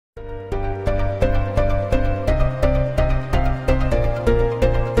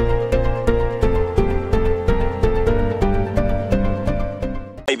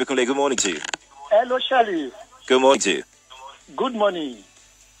morning to you. Hello, Shirley. Good morning to you. Good morning.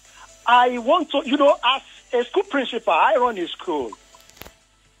 I want to, as a school principal, I run a school.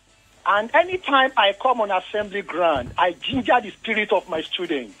 And anytime I come on assembly ground, I ginger the spirit of my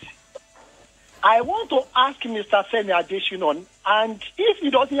students. I want to ask Mr. Femi Adeshina, and if he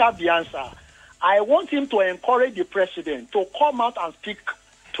doesn't have the answer, I want him to encourage the president to come out and speak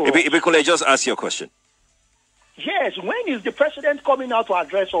to us. Ibikule, just ask your question. Yes, when is the president coming out to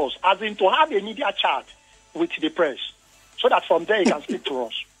address us, as in to have a media chat with the press, so that from there he can speak to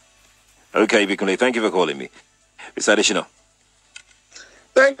us? Okay, Ibikule, thank you for calling me. Mr. Adeshina.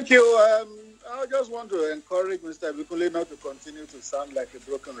 Thank you. I just want to encourage Mr. Ibikule not to continue to sound like a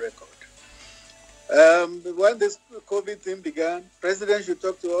broken record. When this COVID thing began, President should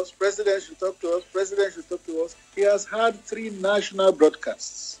talk to us, President should talk to us, President should talk to us. He has had 3 national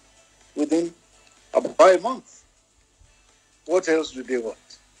broadcasts within about a month. What else do they want?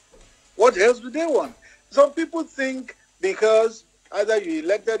 What else do they want? Some people think because either you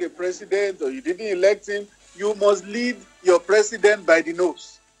elected a president or you didn't elect him, you must lead your president by the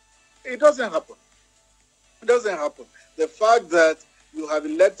nose. It doesn't happen. It doesn't happen. The fact that you have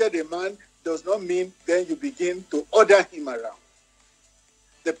elected a man does not mean then you begin to order him around.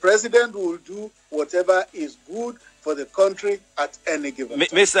 The president will do whatever is good for the country at any given time.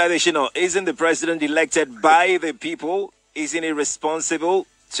 Mr. Adeshina, isn't the president elected by the people? Isn't he responsible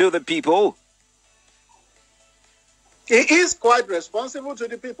to the people? He is quite responsible to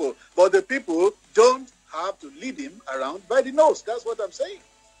the people, but the people don't have to lead him around by the nose. That's what I'm saying.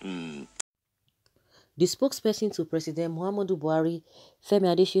 The spokesperson to President Muhammadu Buhari, Femi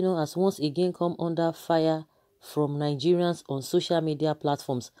Adeshina, has once again come under fire from Nigerians on social media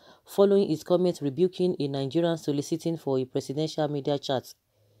platforms, following his comments rebuking a Nigerian soliciting for a presidential media chat.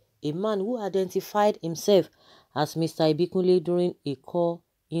 A man who identified himself as Mr. Ibikule during a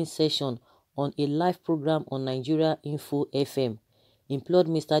call-in session on a live program on Nigeria Info FM implored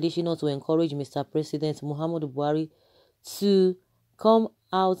Mr. Adeshina to encourage Mr. President Muhammadu Buhari to come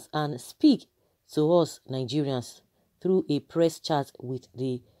out and speak to us Nigerians through a press chat with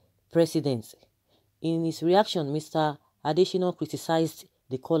the president. In his reaction, Mr. Adeshina criticized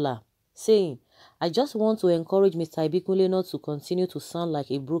the caller, saying, "I just want to encourage Mr. Ibikule not to continue to sound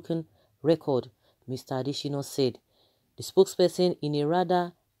like a broken record," Mr. Adeshina said. The spokesperson, in a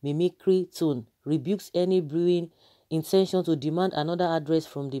rather mimicry tone, rebukes any brewing intention to demand another address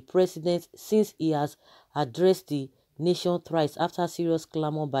from the president, since he has addressed the nation thrice after serious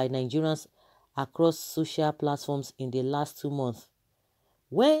clamor by Nigerians across social platforms in the last 2 months.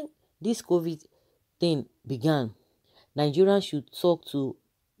 When this COVID thing began, Nigerians should talk to,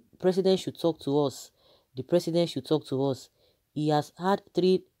 president should talk to us, the president should talk to us. He has had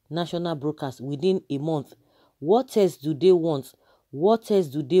 3 national broadcasts within a month. What else do they want? What else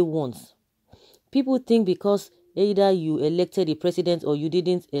do they want? People think because either you elected a president or you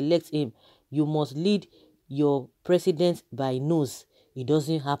didn't elect him, you must lead your president by nose. It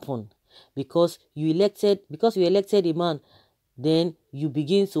doesn't happen. Because you elected a man, then you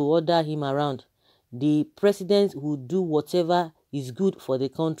begin to order him around. The president will do whatever is good for the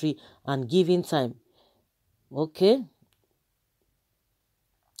country and given time. Okay,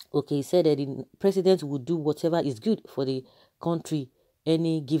 he said that the president will do whatever is good for the country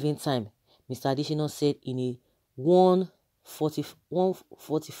any given time. Mr. Adeshina said in a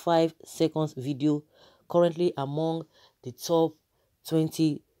 145 seconds video currently among the top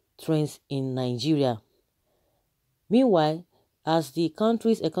 20 trends in Nigeria. Meanwhile, as the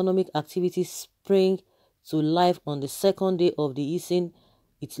country's economic activities spring to life on the 2nd day of the easing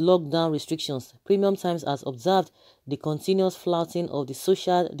its lockdown restrictions, Premium Times has observed the continuous flouting of the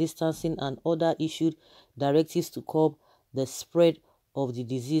social distancing and other issued directives to curb the spread of the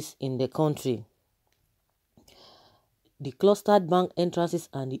disease in the country. The clustered bank entrances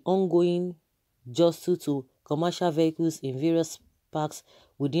and the ongoing jostle to commercial vehicles in various parks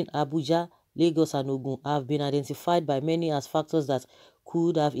within Abuja, Lagos and Ogun have been identified by many as factors that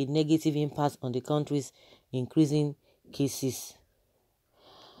could have a negative impact on the country's increasing cases.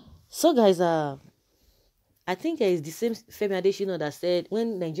 So guys, I think it's the same Femi Adeshina that said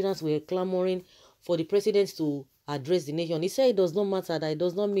when Nigerians were clamoring for the president to address the nation, he said it does not matter, that it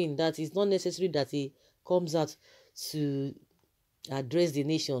does not mean that it's not necessary that he comes out to address the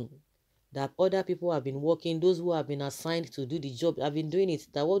nation, that other people have been working, those who have been assigned to do the job have been doing it,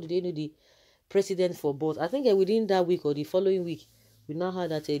 that what do they need the president for? But I think within that week or the following week, we now heard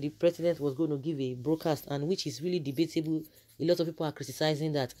that the president was going to give a broadcast, and which is really debatable. A lot of people are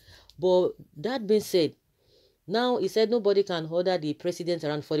criticizing that. But that being said, Now, he said nobody can order the president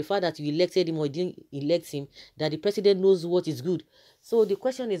around for the fact that you elected him or didn't elect him, that the president knows what is good. So the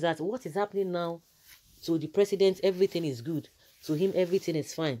question is that what is happening now to the president? Everything is good. To him, everything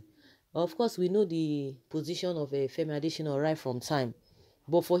is fine. Of course, we know the position of Femi Adeshina right from time.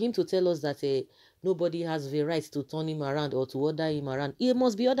 But for him to tell us that nobody has the right to turn him around or to order him around, he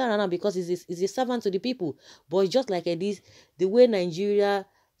must be ordered around because he's a servant to the people. But it's just like this, the way Nigeria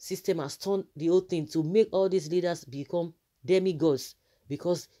system has turned the whole thing to make all these leaders become demigods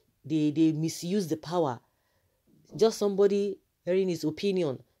because they misuse the power. Just somebody hearing his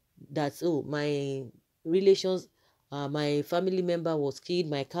opinion that, oh, my relations, my family member was killed,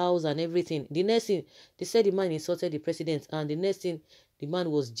 my cows and everything. The next thing, they said the man insulted the president, and the next thing, the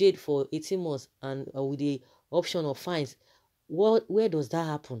man was jailed for 18 months and with the option of fines. Where does that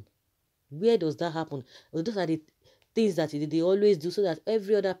happen? Where does that happen? Well, those are the things that they always do so that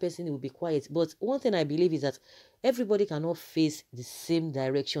every other person will be quiet. But one thing I believe is that everybody cannot face the same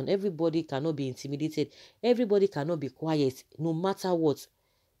direction. Everybody cannot be intimidated. Everybody cannot be quiet, no matter what.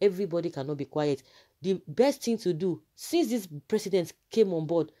 Everybody cannot be quiet. The best thing to do, since this president came on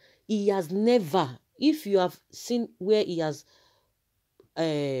board, he has never, if you have seen where he has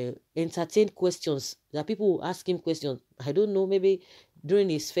entertained questions, that people will ask him questions. I don't know, maybe during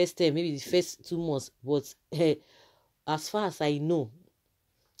his first term, maybe the first 2 months, but as far as I know,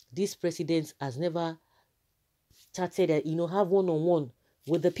 this president has never started, have one-on-one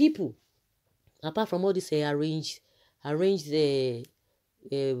with the people. Apart from all this arranged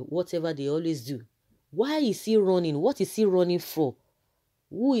whatever they always do. Why is he running? What is he running for?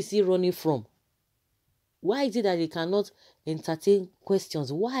 Who is he running from? Why is it that they cannot entertain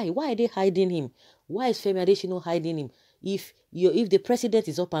questions? Why? Why are they hiding him? Why is Femi Adeshina hiding him? If the president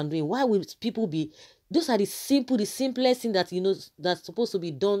is up and doing, why will people be? Those are the simplest thing that that's supposed to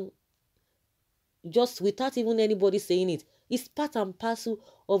be done just without even anybody saying it. It's part and parcel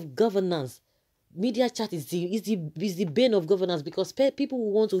of governance. Media chat is the bane of governance because people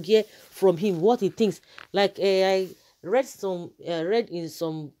will want to hear from him what he thinks. Like I read in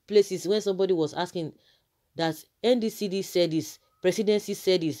some places when somebody was asking that NDCD said this, presidency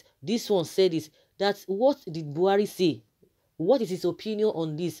said this one said this. That's what did Buhari say? What is his opinion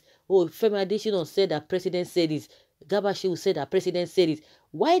on this? Oh, Femi Adeshina said that president said this. Gabashew said that president said it.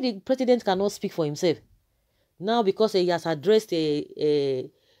 Why the president cannot speak for himself? Now because he has addressed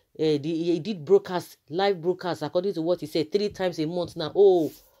he did live broadcast according to what he said 3 times a month now. Oh,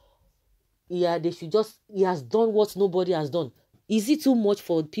 yeah, he has done what nobody has done. Is it too much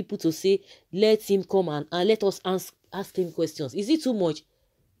for people to say, let him come and let us ask him questions? Is it too much?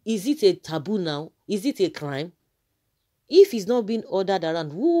 Is it a taboo now? Is it a crime? If he's not being ordered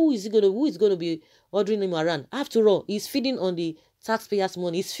around, who is going to be ordering him around? After all, he's feeding on the taxpayers'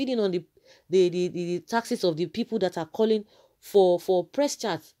 money. He's feeding on the taxes of the people that are calling for press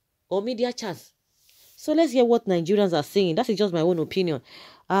chats or media chats. So let's hear what Nigerians are saying. That is just my own opinion.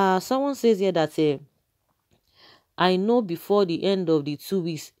 Someone says here that I know before the end of the 2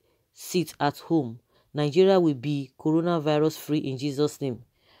 weeks sit at home, Nigeria will be coronavirus free in Jesus' name.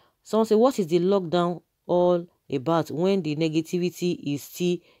 Someone say, what is the lockdown all about when the negativity is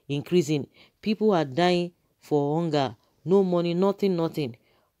still increasing? People are dying for hunger, no money, nothing.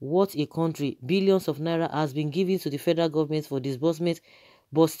 What a country. Billions of naira has been given to the federal government for disbursement,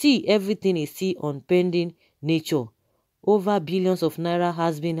 but still everything is still on pending nature. Over billions of naira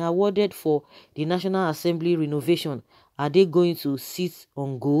has been awarded for the National Assembly renovation. Are they going to sit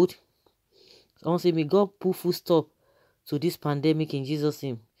on gold? Someone say, may God put full stop to this pandemic in Jesus'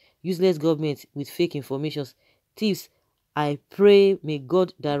 name. Useless government with fake information. Thieves, I pray may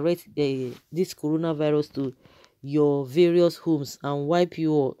God direct this coronavirus to your various homes and wipe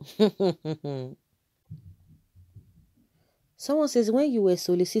you all. Someone says, when you were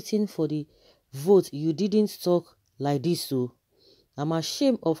soliciting for the vote, you didn't talk like this, so I'm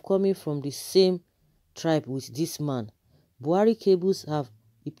ashamed of coming from the same tribe with this man. Buhari cables have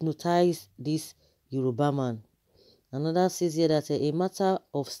hypnotized this Yoruba man. Another says here that a matter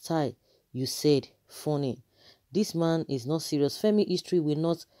of style, you said, funny. This man is not serious. Femi, history will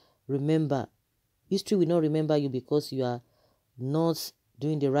not remember. History will not remember you because you are not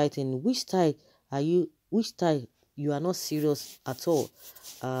doing the right thing. Which style are you? Which style? You are not serious at all.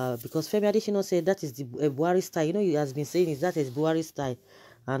 Because Femi Adeshina said that is the Buhari style. He has been saying that is Buhari style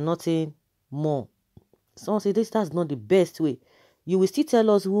and nothing more. Someone said that's not the best way. You will still tell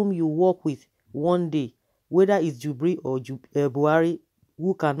us whom you work with one day, whether it's Jubri or Buhari,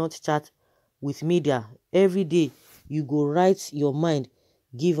 who cannot chat with media. Every day you go write your mind,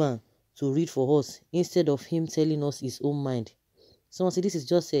 given to read for us, instead of him telling us his own mind. Someone said this is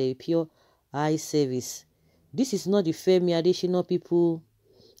just a pure eye service. This is not the Femi Adeshina people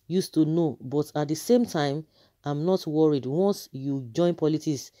used to know, but at the same time, I'm not worried. Once you join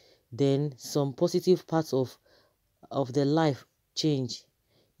politics, then some positive parts of their life change.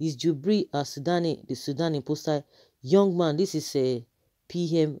 Is Jubri a Sudani, the Sudan imposter? Young man, this is a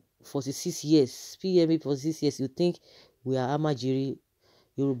PM 46 years. PM 46 years. You think we are Amajiri,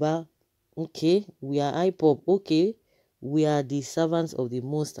 Yoruba? Okay. We are IPOP? Okay. We are the servants of the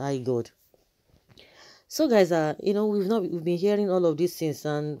Most High God. So guys, we've been hearing all of these things,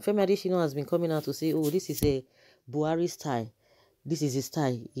 and Femi Adesina has been coming out to say, oh, this is a Buhari style. This is his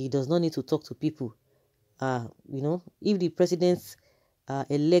style. He does not need to talk to people. If the president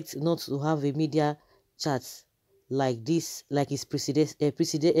elects not to have a media chat like this, like his predecessors,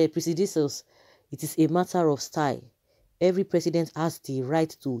 it is a matter of style. Every president has the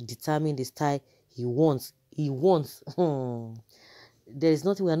right to determine the style he wants. There is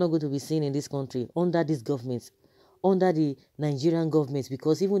nothing we are not going to be seeing in this country under this government, under the Nigerian government,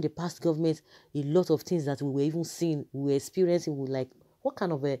 because even the past government, a lot of things that we were even seeing, we were experiencing, we were like, what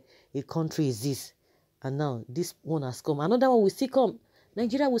kind of a country is this? And now this one has come. Another one will still come.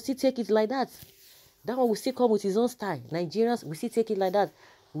 Nigeria will still take it like that. That one will still come with his own style. Nigerians will still take it like that.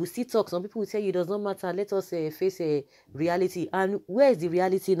 We'll still talk. Some people will tell you it does not matter. Let us face a reality. And where is the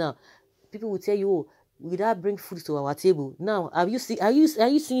reality now? People will tell you, oh, will that bring food to our table? Now, are you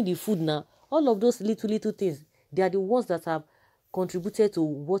seeing the food now? All of those little things, they are the ones that have contributed to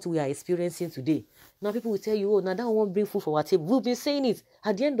what we are experiencing today. Now people will tell you, oh, now that won't bring food for our table. We've been saying it.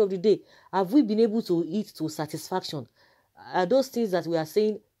 At the end of the day, have we been able to eat to satisfaction? Are those things that we are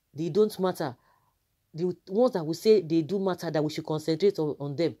saying, they don't matter? The ones that we say they do matter, that we should concentrate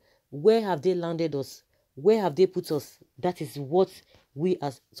on them. Where have they landed us? Where have they put us? That is what we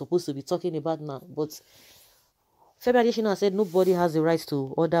are supposed to be talking about now. But Femi Adesina said nobody has the right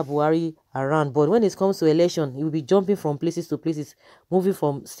to order Buhari around. But when it comes to election, he will be jumping from places to places, moving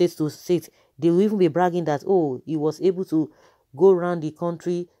from state to state. They will even be bragging that, oh, he was able to go around the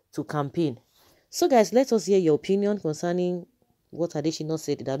country to campaign. So guys, let us hear your opinion concerning what Adesina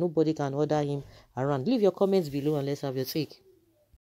said, that nobody can order him around. Leave your comments below and let's have your take.